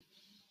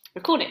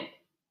Recording.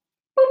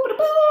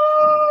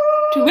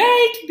 Too A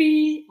to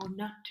B or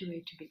not too A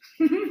to B.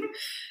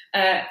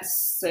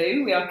 So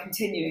we are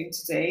continuing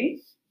today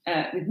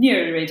with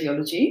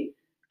neuroradiology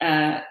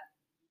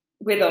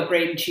with our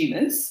brain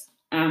tumours,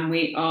 and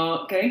we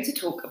are going to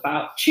talk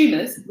about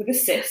tumours with a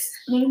cyst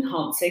and an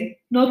enhancing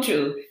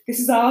nodule.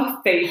 This is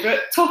our favourite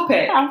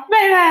topic. Our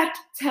favourite.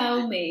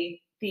 Tell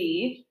me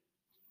the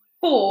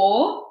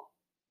 4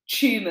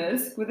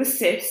 tumours with a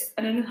cyst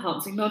and an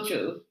enhancing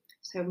nodule.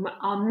 So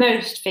our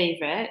most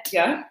favourite,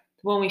 Yeah.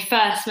 the one we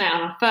first met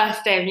on our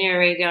first day of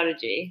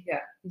neuroradiology,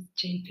 Yeah. is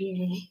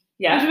JPA.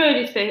 Yeah. Which we've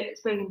already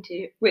spoken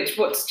to.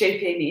 What's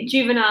JPA mean?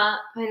 Juvenile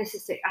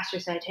pielocystic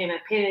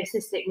astrocytoma.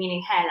 Pielocystic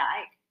meaning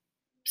hair-like.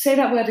 Say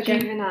that word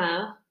again.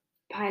 Juvenile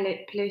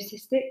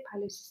pielocystic.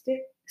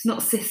 It's not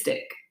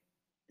cystic.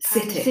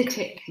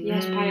 Cytic.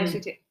 Yes,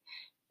 pielocystic.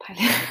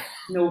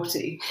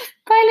 Naughty.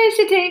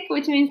 Pilocytic,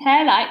 which means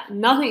hair-like,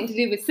 nothing to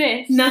do with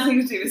cysts.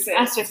 Nothing to do with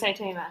cyst.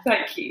 Astrocytoma.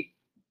 Thank you.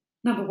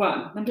 Number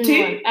 1. Number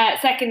 2.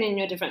 Second in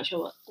your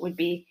differential would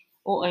be,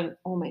 or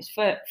almost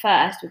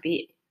first would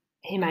be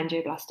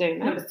hemangioblastoma.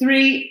 Number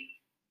 3.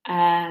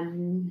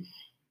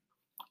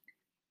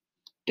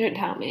 Don't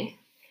tell me.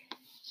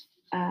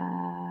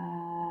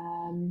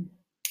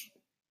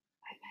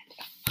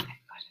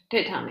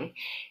 Don't tell me.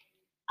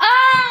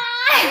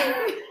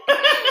 Oh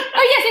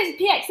yes, it's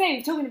PXA.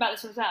 We're talking about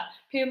this as well.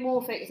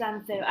 Pleomorphic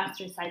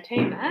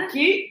xanthoastrocytoma.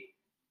 Cute.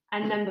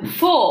 And number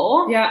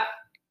 4. Yeah.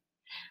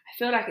 I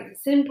feel like it's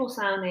a simple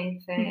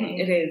sounding thing.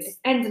 It is. It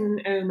ends in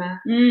an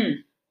oma.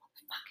 Mm. What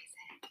the fuck is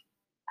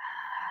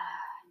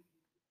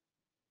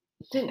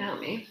it? Don't tell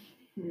me.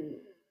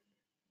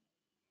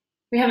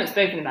 We haven't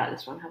spoken about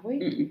this one, have we?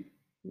 Mm-mm.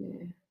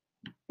 No.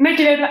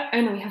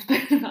 Oh no, we have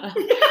spoken about that.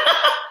 Talking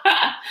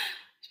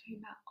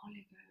about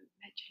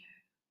oligomedulo.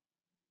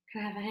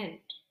 Can I have a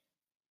hint?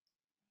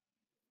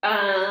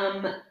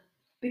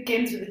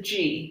 Begins with a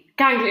G.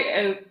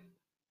 Ganglioma.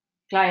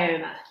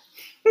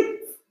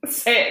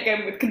 Say it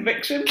again with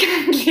conviction.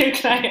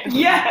 Ganglioma.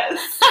 Yes.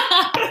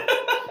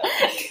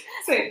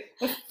 So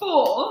the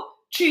 4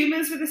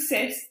 tumours with a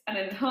cyst and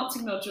an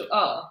enhancing nodule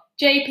are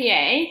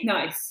JPA.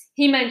 nice.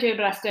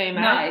 Hemangioblastoma.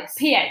 Nice.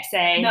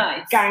 PXA.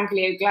 Nice.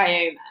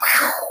 Ganglioma.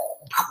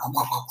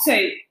 So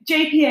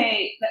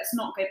JPA, let's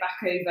not go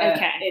back over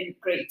in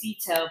great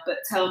detail,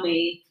 but tell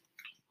me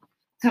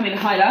the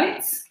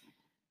highlights.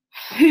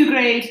 Who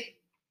grade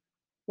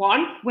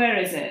 1. Where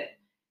is it?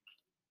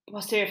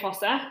 Posterior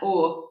fossa.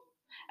 Or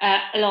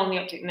Along the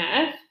optic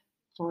nerve.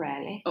 Or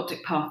rarely.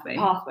 optic pathway.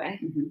 Pathway.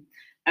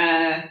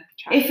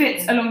 If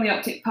it's along the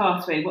optic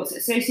pathway, what's it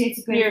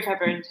associated with?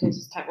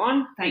 Neurofibromatosis type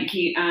 1. Thank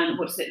you. And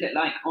what does it look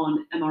like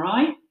on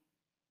MRI?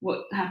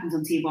 What happens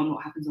on T1?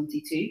 What happens on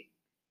T2?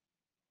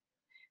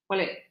 Well,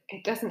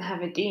 it doesn't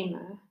have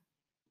edema.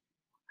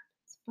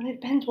 Well, it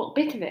depends what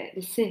bit of it,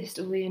 the cyst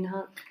or the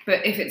enhancement.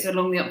 But if it's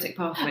along the optic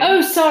pathway. Oh,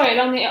 sorry,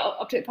 along the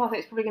optic pathway,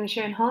 it's probably going to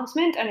show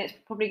enhancement, and it's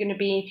probably going to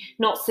be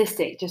not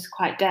cystic, just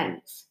quite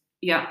dense.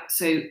 Yeah,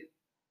 so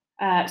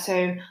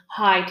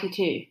high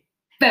T2.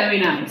 Very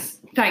nice.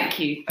 Thank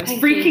you. I was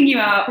freaking you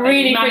out.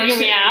 Really freaking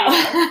me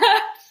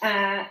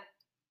out.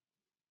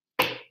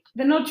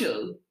 The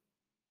nodule.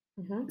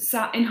 Mm-hmm.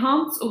 Sat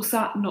enhance or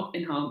sat not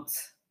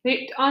enhance?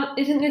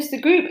 Isn't this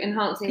the group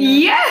enhancing?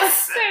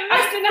 Yes!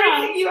 I'm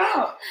freaking you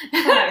out.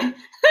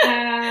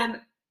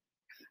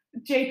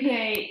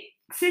 JPA,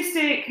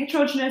 cystic,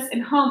 heterogeneous,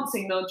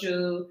 enhancing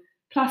nodule,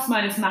 plus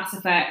minus mass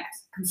effect,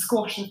 can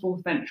squash the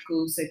 4th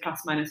ventricle, so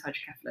plus minus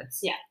hydrocephalus.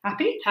 Yeah.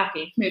 Happy?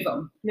 Happy. Move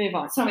on.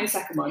 Tell me the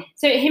second one.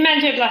 So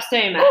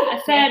hemangioblastoma, a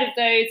third of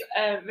those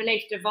are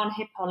related to von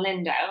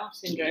Hippel-Lindau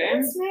syndrome.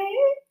 Yes,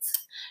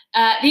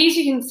 mate. These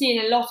you can see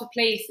in a lot of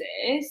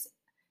places.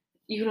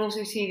 You can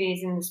also see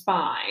these in the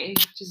spine,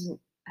 which isn't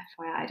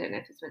FYI, I don't know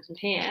if it's mentioned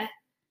here.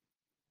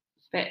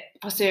 But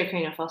posterior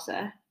cranial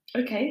fossa.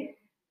 Okay.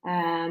 I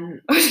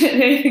don't know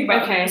anything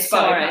about the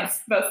spine. Sorry.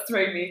 That's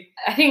thrown me.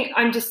 I think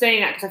I'm just saying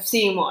that because I've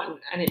seen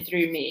one and it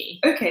threw me.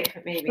 Okay.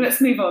 But maybe.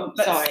 Let's move on.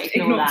 Sorry,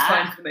 ignore the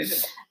spine for the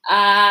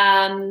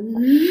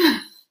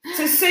moment.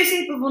 So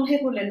associated with von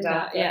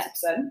Hippel-Lindau, 30%. Yeah.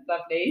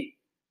 Lovely.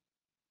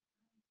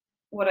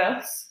 What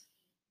else?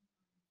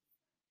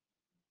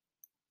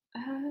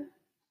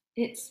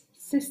 It's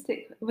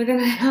cystic with an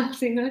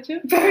enhancing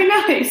nodule. Very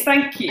nice,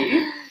 thank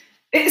you.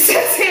 It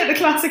says here the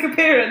classic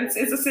appearance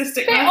is a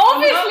cystic. But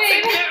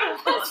obviously,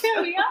 that's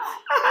who we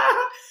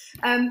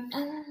are.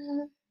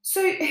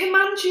 So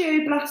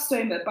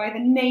hemangioblastoma, by the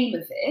name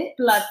of it,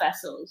 blood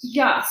vessels.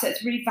 Yeah, so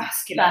it's really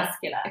vascular.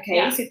 Okay,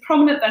 yeah. So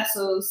prominent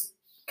vessels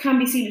can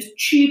be seen as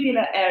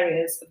tubular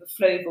areas of the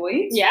flow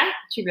void. Yeah,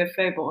 tubular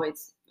flow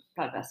voids,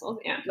 blood vessels.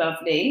 Yeah,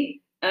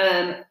 lovely.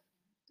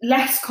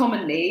 Less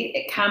commonly,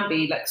 it can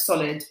be like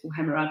solid or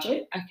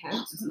hemorrhagic. Okay. So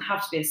it doesn't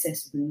have to be a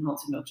cyst with an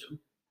enhancing nodule.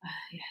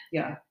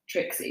 Yeah,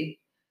 tricksy.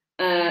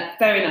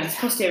 Very nice.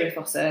 Posterior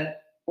fossa,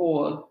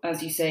 or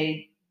as you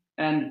say,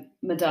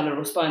 medulla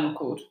or spinal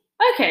cord.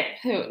 Okay,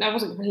 so I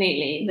wasn't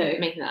completely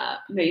making that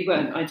up. No, you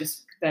weren't. I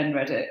just then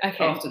read it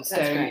after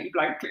staring at you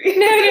blankly.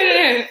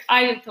 No.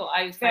 I thought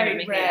I was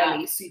very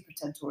rarely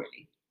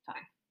supratentorially.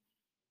 Fine.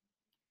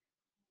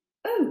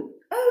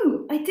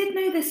 Oh, I did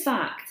know this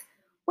fact.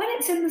 When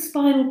it's in the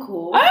spinal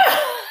cord,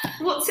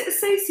 what's it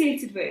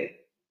associated with?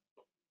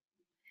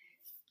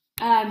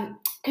 Can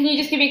you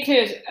just give me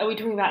clues? Are we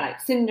talking about like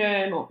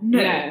syndrome or No?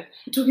 We're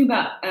talking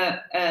about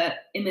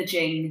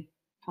imaging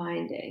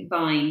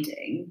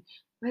binding.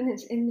 When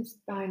it's in the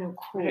spinal I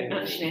cord. don't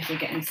actually know if we're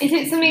getting. Is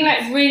it something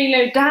like really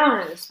low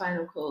down in the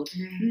spinal cord?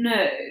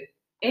 No,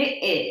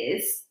 it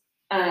is.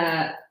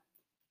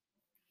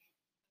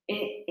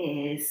 It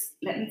is.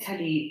 Let me tell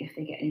you if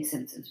they get any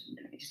symptoms.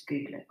 Let me just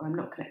Google it. I'm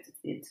not connected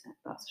to the internet.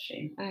 That's a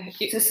shame.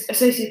 It's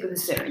associated with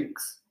the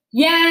syrinx.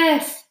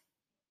 Yes.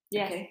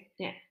 Yes. Okay.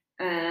 Yeah.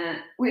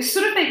 Which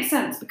sort of makes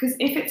sense because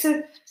if it's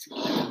in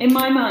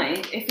my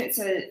mind, if it's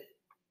a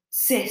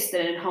cyst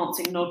and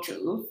enhancing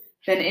nodule,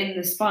 then in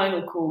the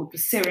spinal cord, the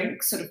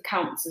syrinx sort of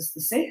counts as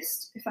the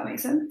cyst, if that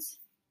makes sense.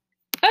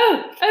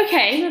 Oh,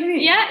 okay. You know what I mean?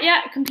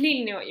 Yeah,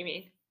 completely know what you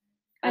mean.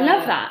 I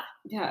love that.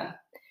 Yeah.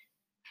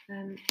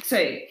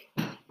 So,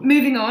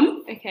 moving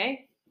on.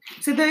 Okay.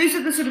 So those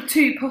are the sort of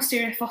two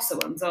posterior fossa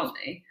ones, aren't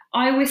they?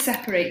 I always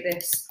separate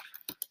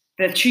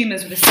the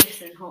tumours with a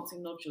cyst and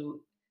enhancing nodule.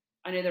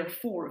 I know there are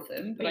 4 of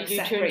them, but I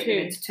separate them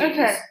into 2.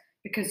 Okay.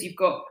 Because you've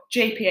got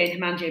JPA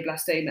and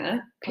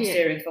hemangioblastoma,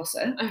 posterior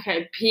fossa.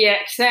 Okay,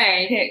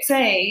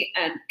 PXA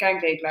and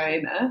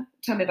ganglioglioma.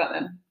 Tell me about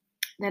them.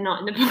 They're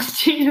not in the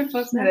posterior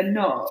fossa. No, they're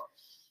not.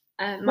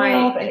 My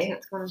are they?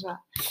 internet's gone as well.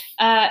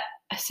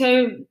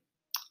 So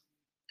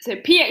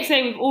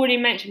PXA we've already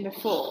mentioned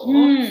before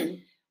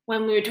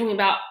when we were talking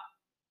about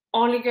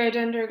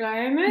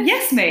oligodendrogliomas.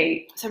 Yes,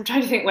 mate. So I'm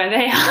trying to think where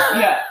they are.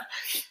 Yeah.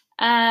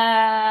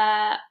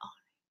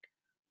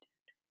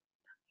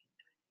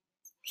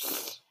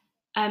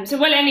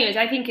 Anyways,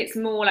 I think it's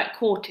more like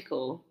cortex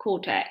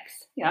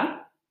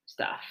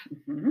stuff.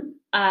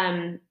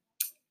 Mm-hmm.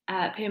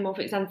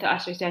 Pleomorphic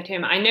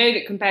xanthoastrocytoma. I know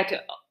that compared to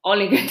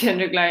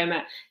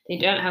oligodendroglioma, they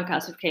don't have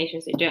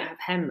calcifications, they don't have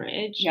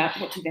hemorrhage. Yeah,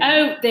 what do they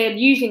have? They're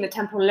using the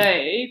temporal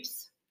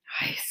lobes.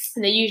 Nice.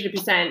 And they usually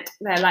they're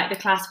like the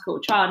classical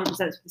child who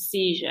presents with a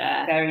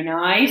seizure. Very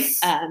nice.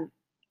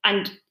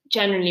 And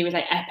generally with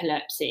like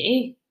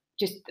epilepsy,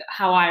 just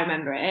how I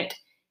remember it,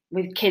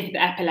 with kids with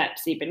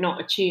epilepsy but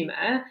not a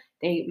tumour,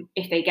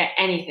 if they get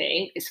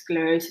anything, it's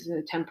sclerosis of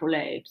the temporal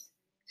lobes.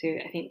 So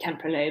I think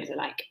temporal lobes are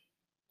like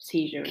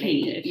seizure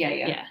related.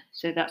 Yeah.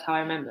 So that's how I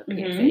remember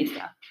PXA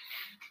stuff.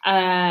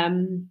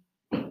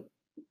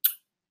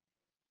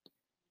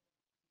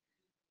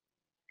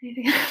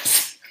 Anything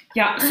else?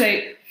 Yeah. So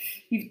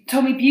you've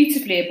told me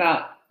beautifully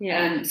about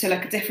so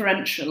like a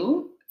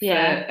differential for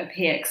a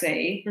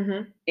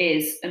PXA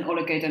is an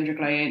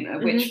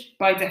oligodendroglioma, which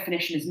by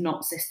definition is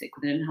not cystic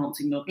with an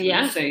enhancing nodule.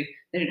 Yeah. So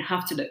they don't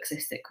have to look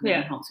cystic with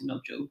an enhancing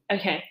nodule.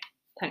 Okay.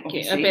 Thank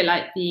Obviously. you. A bit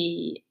like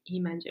the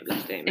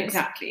hemangioblastomas.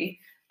 Exactly.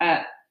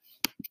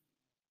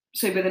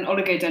 So with an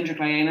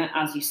oligodendroglioma,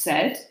 as you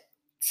said,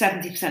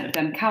 70% of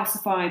them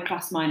calcified,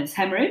 plus minus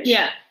hemorrhage.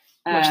 Yeah.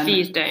 Which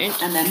these don't.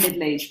 And then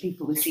middle-aged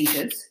people with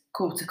seizures,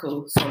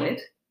 cortical solid.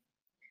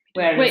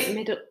 Whereas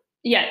oligodendroglioma.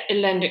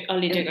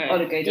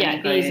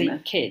 Yeah, these are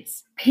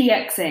kids.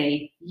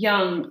 PXA,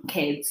 young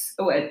kids,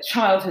 or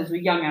childhood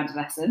with young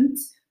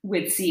adolescents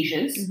with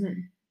seizures.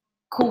 Mm-hmm.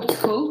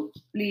 Cortical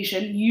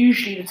lesion,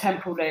 usually the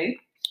temporal lobe,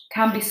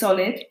 can be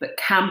solid but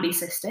can be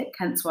cystic,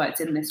 hence why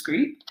it's in this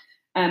group.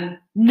 No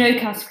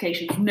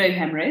calcifications, no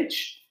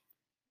hemorrhage.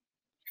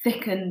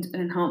 Thickened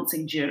and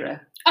enhancing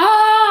dura.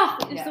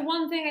 It's the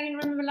one thing I didn't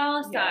remember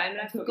last time,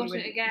 and I've forgotten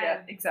it again.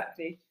 Yeah,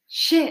 exactly.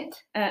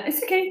 Shit.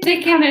 It's okay.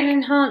 Thickened and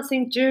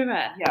enhancing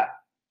dura.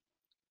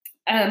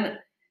 Yeah.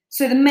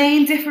 So the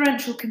main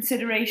differential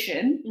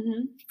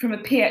consideration from a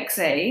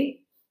PXA,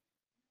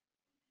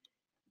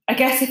 I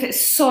guess if it's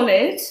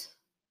solid,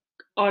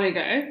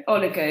 oligo.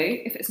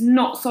 If it's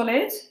not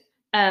solid,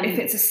 if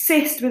it's a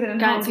cyst with an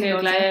enhancing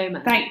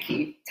ganglioglioma. Thank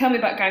you. Tell me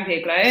about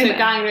ganglioglioma. So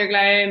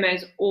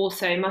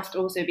ganglioglioma must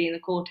also be in the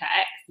cortex.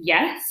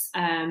 Yes.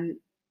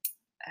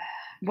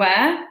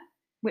 Where?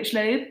 Which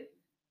lobe?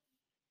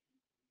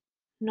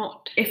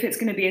 Not. If it's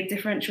going to be a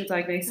differential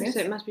diagnosis.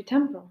 So it must be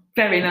temporal.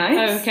 Very nice.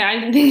 Oh, okay,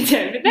 I didn't think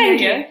so, but thank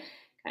you.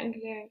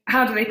 Ganglio.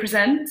 How do they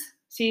present?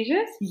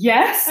 Seizures?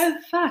 Yes. Oh,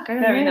 fuck. I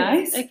don't Very know.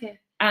 Nice. Okay.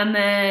 And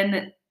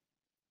then,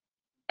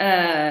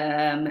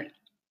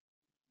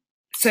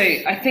 so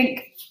I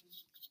think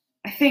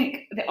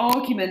the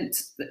argument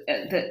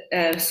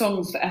that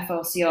Songs for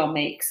FRCR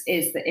makes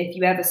is that if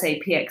you ever say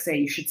PXA,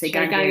 you should say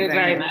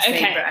ganglioglioma in the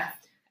same breath.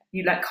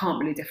 You can't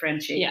really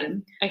differentiate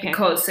them. Okay.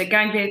 Because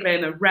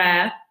ganglioglioma,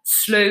 rare,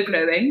 slow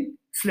glowing.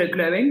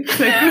 Growing.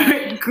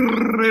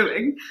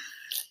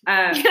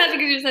 That's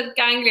because you said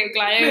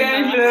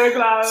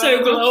ganglioglioma.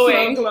 So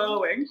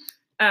glowing.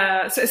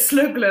 So it's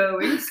slow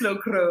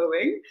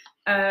growing.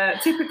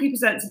 Typically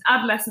presents in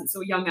adolescents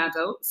or young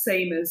adults,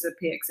 same as a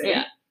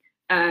PXA.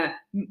 Yeah.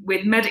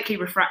 With medically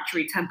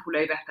refractory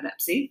temporal lobe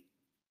epilepsy.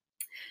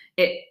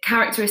 It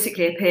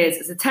characteristically appears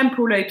as a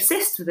temporal lobe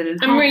cyst with an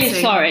enhancing... I'm really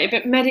sorry,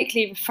 but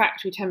medically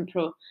refractory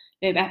temporal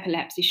lobe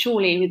epilepsy,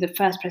 surely with the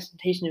first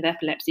presentation of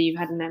epilepsy, you've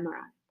had an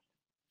MRI.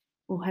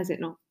 or has it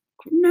not?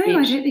 No, I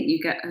reached- don't think you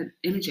get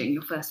imaging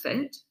your first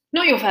fit,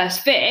 Not your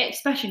first fit.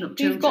 especially not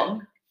You've children.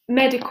 got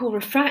medical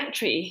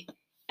refractory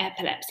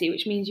epilepsy,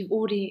 which means you've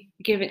already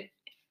given.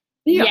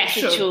 Yeah, yes,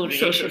 sure, for children,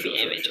 sure, it sure, should be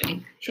sure,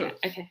 imaging. sure.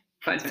 Yeah, okay.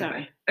 Fine,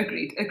 Sorry. fine.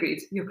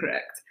 Agreed. You're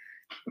correct.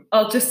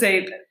 I'll just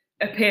say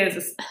appears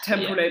as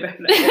temporal lobe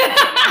epilepsy.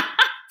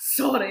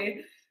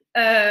 Sorry.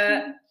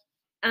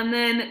 And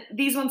then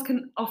these ones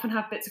can often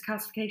have bits of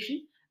calcification.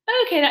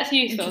 Okay, that's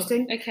useful.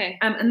 Interesting. Okay.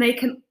 And they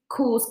can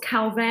cause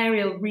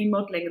calvarial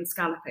remodeling and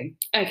scalloping.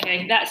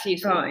 Okay, that's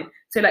useful. Fine.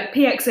 So like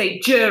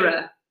PXA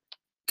dura,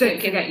 don't Don't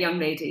give forget, young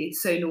lady,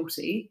 so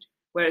naughty.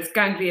 Whereas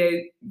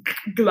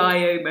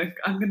ganglioglioma,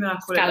 I'm going to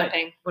call Scalloping.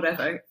 it like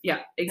whatever. Yeah,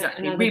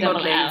 exactly. Another double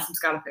Remodeling L. and some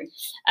scalloping.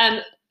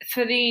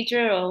 For the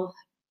dural,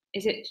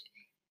 is it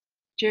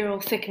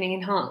dural thickening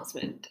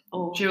enhancement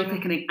or Dural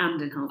thickening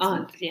and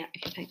enhancement. Oh, yeah.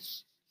 Okay,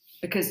 thanks.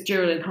 Because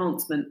dural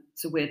enhancement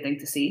is a weird thing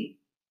to see.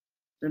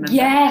 Remember?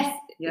 Yes.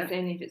 Yeah. It's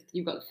only if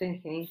you've got the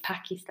thickening,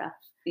 packy stuff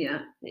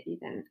Yeah, that you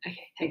then.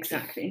 Okay. Thanks.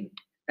 exactly.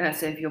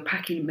 So if your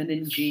packing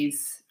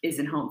meninges is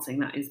enhancing,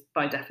 that is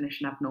by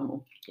definition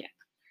abnormal. Yeah.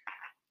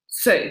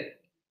 So,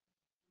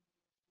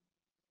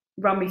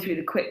 run me through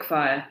the quick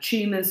fire.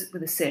 Tumours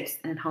with a cyst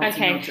and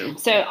enhancing Okay. nodule.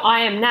 So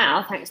I am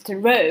now, thanks to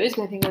Rose,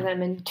 looking at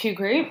them in two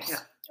groups. Yeah.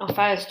 Our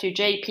first two,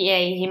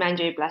 JPA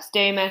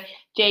hemangioblastoma,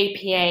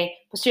 JPA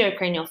posterior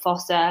cranial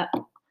fossa,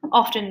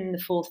 often in the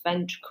fourth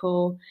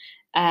ventricle,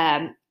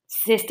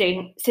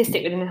 cystic with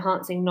an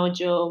enhancing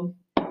nodule,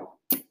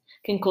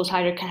 can cause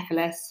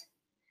hydrocephalus,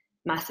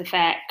 mass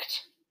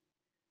effect.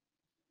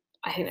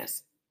 I think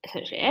that's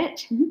essentially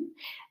it.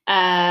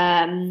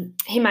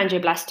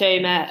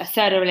 Hemangioblastoma, a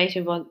third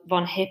related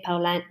von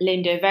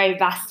Hippel-Lindau, very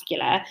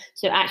vascular,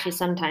 so actually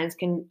sometimes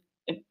can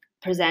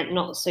present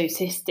not so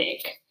cystic,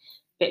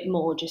 bit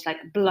more just like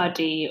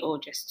bloody or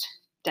just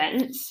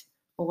dense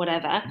or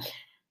whatever.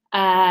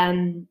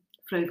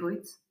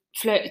 Flavoids.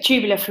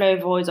 Tubular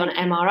flavoids on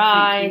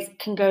MRIs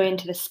can go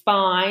into the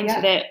spine,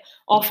 so they're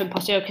often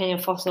posterior cranial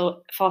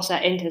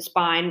fossa into the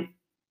spine,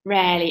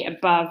 rarely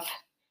above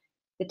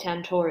the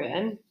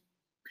tentorium.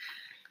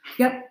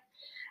 Yep.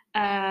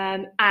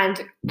 And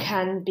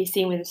can be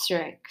seen with a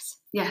syrinx.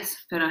 Yes,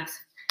 very nice.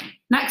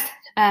 Next.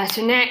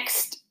 So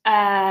next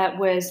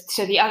was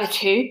the other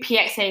two,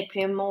 PXA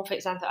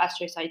pleomorphic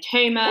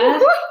xanthoastrocytoma.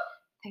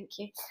 Thank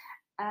you.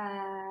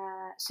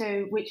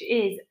 So which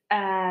is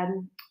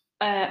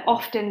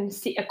often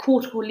a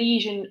cortical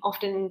lesion,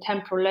 often in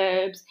temporal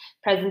lobes.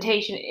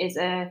 Presentation is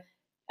a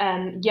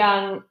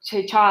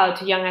child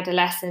to young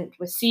adolescent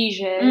with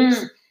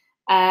seizures.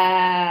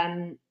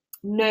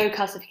 No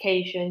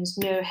calcifications,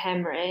 no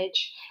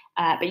hemorrhage,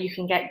 but you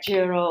can get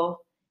dural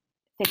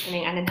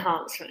thickening and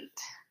enhancement.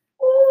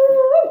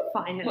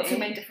 Finally. What's the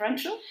main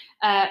differential?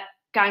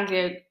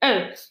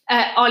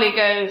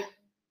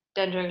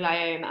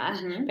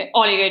 Oligodendroglioma, but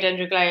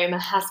oligodendroglioma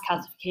has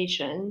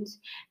calcifications,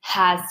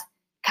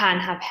 can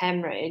have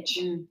hemorrhage,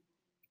 and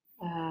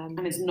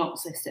is not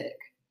cystic.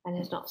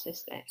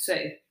 So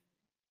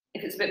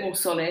if it's a bit more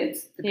solid,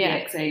 the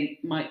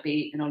PXA might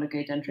be an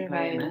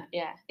oligodendroglioma.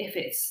 Yeah. If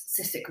it's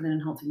cystic with an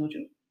enhancing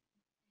nodule,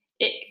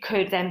 it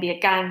could then be a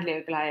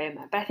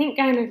ganglioglioma. But I think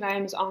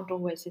gangliogliomas aren't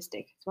always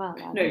cystic as well.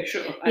 No,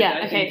 sure. Yeah,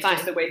 I okay, it's fine.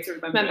 just the way to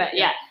remember it.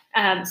 Yeah.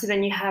 So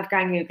then you have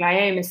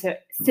ganglioglioma, so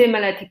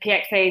similar to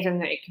PXAs, in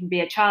that it can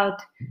be a child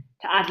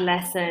to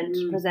adolescent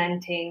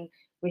presenting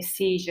with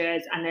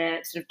seizures and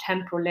a sort of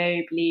temporal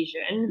lobe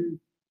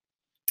lesion.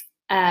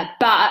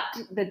 But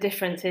the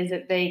difference is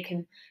that they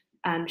can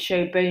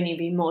show bony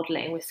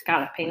remodeling with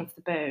scalloping of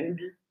the bone.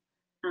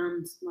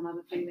 And one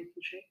other thing they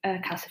can show?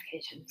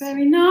 Calcifications.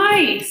 Very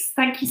nice.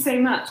 Thank you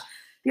so much.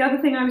 The other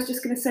thing I was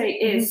just going to say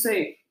is, so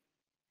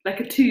like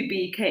a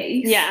 2B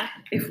case,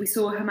 if we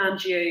saw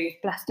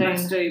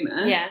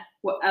hemangioblastoma,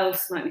 what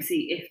else might we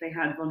see if they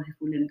had von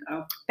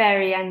Hippel-Lindau?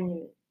 Berry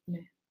aneurysm. No.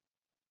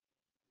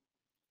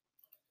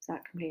 Is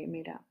that completely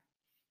made up?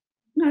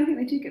 No, I think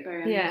they do get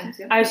berry aneurysms.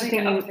 Yeah. I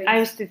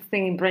was just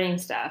thinking brain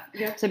stuff.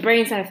 Yeah. So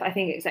brain stuff, I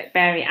think it's like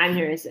berry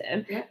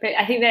aneurysm. Yeah. But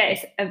I think there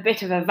is a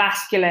bit of a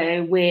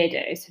vascular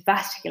weirdos,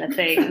 vascular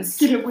things.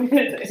 Vascular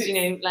weirdos. You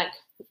know, like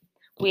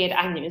weird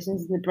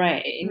aneurysms in the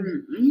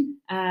brain.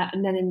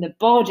 And then in the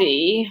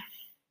body,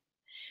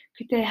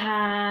 could they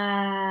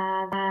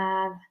have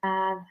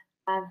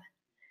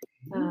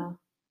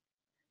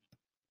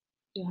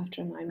you'll have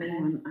to remind me.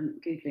 I'm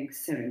Googling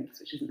syrinx,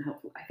 which isn't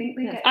helpful. I think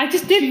they get. I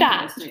just did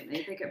that. Don't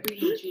they? They get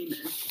renal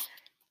tumours.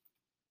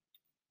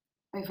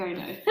 Oh, very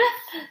no.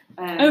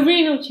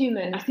 Renal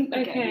tumours. I think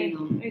they get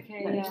renal.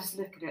 Okay, Let me just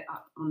look at it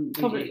up on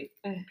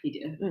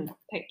Wikipedia.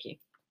 Thank you.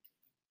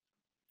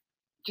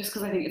 Just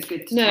because I think it's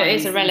good to No, it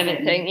is a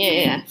relevant thing.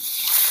 Yeah.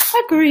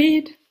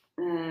 Agreed.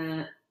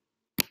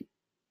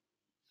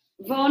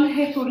 Von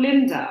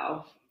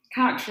Hippel-Lindau,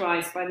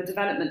 characterised by the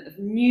development of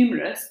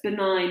numerous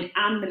benign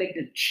and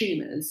malignant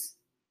tumours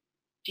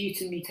due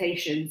to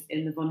mutations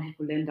in the von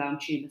Hippel-Lindau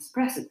tumour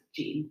suppressor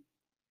gene.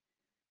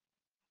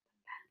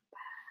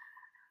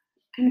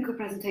 Clinical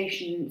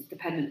presentation is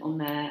dependent on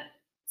their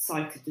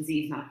site of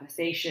disease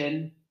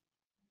manifestation.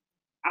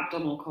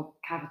 abdominal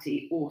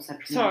cavity or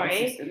central nervous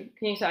Sorry, system.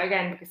 can you start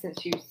again? Because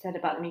since you said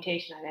about the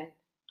mutation, I then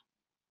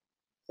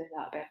said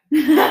that a bit.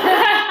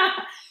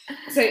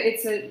 So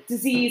it's a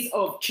disease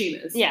of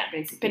tumours. Yeah,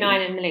 basically.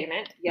 benign and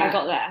malignant. Yeah. I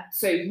got there.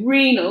 So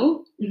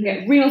renal, you can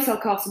get renal cell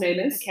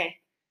carcinomas. Okay.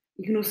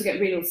 You can also get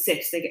renal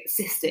cysts. They get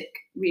cystic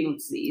renal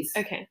disease.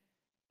 Okay.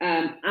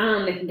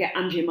 And they can get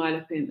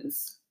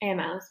angiomyolipomas.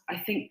 AMLs. I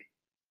think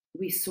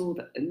we saw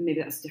that.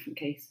 Maybe that's a different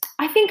case.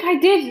 I think I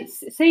did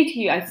say to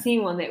you I'd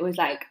seen one that was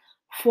like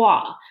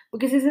foie,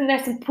 because isn't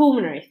there some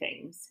pulmonary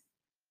things?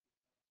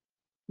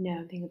 No,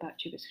 I'm thinking about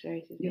tuberous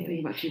sclerosis. You're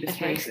thinking about tuberous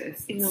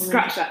sclerosis. Okay.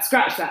 Scratch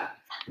that.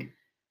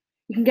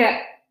 You can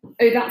get,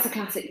 that's a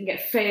classic, you can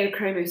get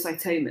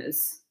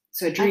pheochromocytomas.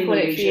 So adrenal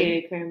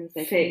lesion.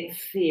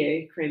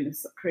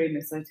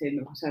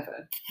 Pheochromocytoma,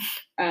 whatever.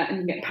 And you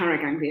can get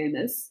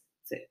paragangliomas,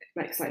 so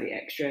like slightly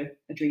extra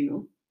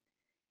adrenal.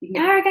 You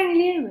can get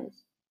Paragangliomas?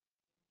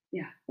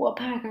 Yeah. What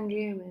are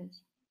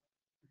paragangliomas?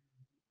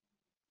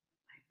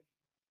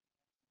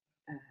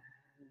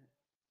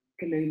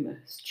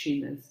 Glomus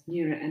tumours,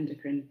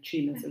 neuroendocrine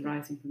tumours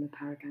arising from the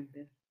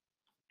paraganglia.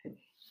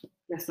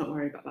 Let's not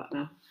worry about that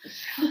now.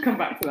 I'll come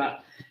back to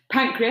that.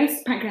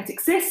 Pancreas,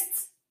 pancreatic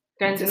cysts.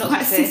 It's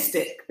quite a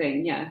cystic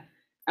thing, yeah.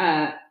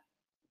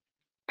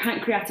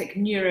 Pancreatic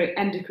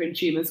neuroendocrine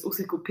tumours,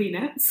 also called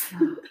PNETs.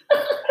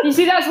 You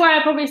see, that's why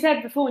I probably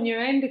said before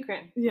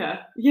neuroendocrine.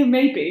 Yeah,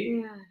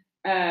 maybe.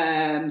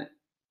 Yeah.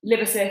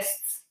 Liver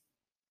cysts,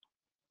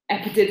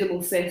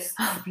 epididymal cysts.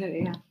 Oh,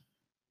 bloody yeah.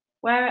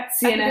 Where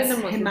CNS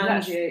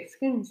hemangio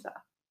skin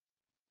stuff.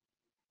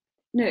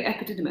 No,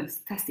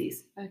 epididymis,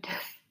 testes. Okay.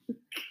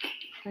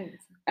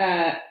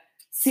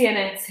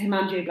 CNS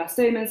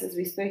hemangioblastomas, as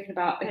we've spoken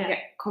about. They can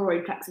get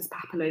choroid plexus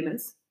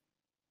papillomas.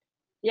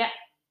 Yeah.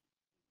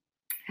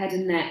 Head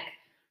and neck,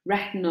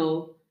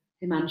 retinal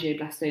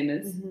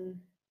hemangioblastomas,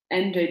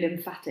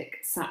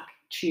 endolymphatic sac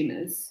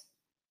tumours.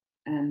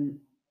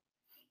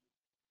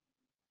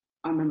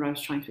 I remember I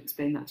was trying to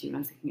explain that to you when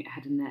I was looking at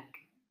head and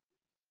neck.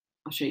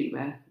 I'll show you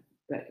where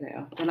they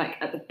are. They're like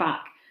at the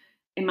back.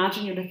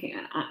 Imagine you're looking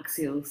at an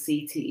axial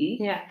CT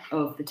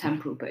of the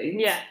temporal bones.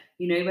 Yeah.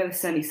 You know where the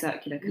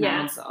semicircular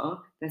canals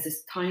are? There's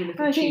this tiny little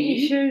tube. I think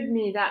you showed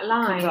me that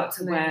line. Comes up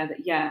to where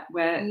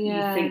you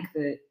think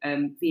the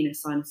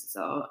venous sinuses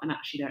are, and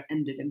actually there are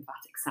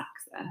endolymphatic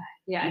sacs there.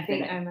 Yeah, I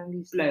think I remember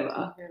you blow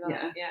up.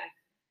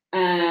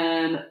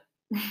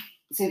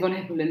 So von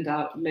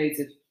Hippel-Lindau, loads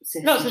of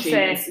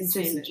cysts and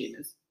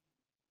tumours.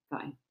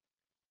 Fine.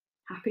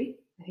 Happy?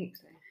 I think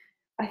so.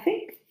 I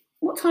think,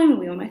 what time are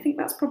we on? I think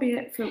that's probably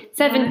it for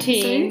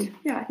 17.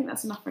 Yeah, I think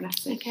that's enough for an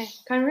episode. Okay.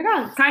 Kind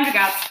regards. Kind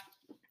regards.